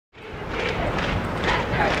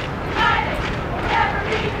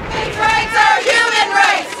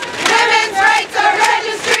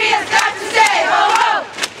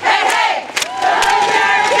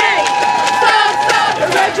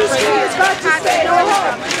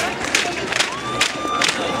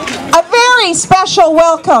very special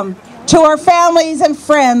welcome to our families and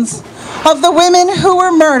friends of the women who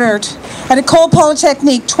were murdered at École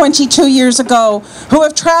Polytechnique 22 years ago, who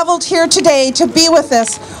have traveled here today to be with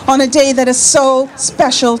us on a day that is so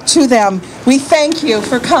special to them. We thank you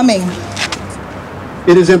for coming.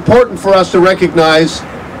 It is important for us to recognize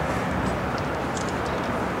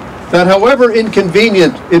that however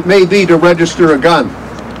inconvenient it may be to register a gun,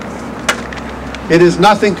 it is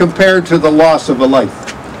nothing compared to the loss of a life.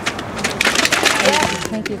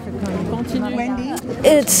 Thank you for coming. Wendy?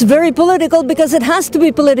 It's very political because it has to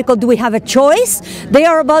be political. Do we have a choice? They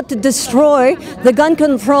are about to destroy the gun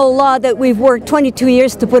control law that we've worked 22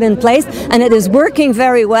 years to put in place, and it is working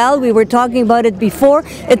very well. We were talking about it before.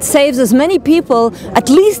 It saves as many people, at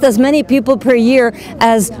least as many people per year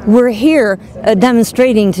as we're here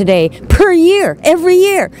demonstrating today. Per year, every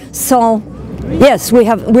year. So yes, we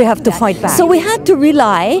have to fight back. So we had to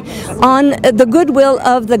rely on the goodwill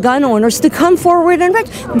of the gun owners to come forward and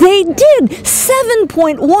register. They did.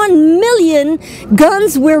 7.1 million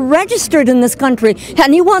guns were registered in this country,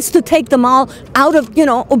 and he wants to take them all out of,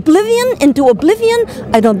 oblivion, into oblivion.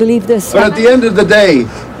 I don't believe this. But at the end of the day,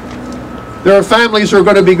 there are families who are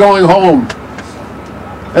going to be going home,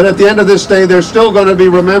 and at the end of this day, they're still going to be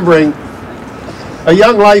remembering a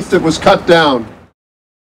young life that was cut down.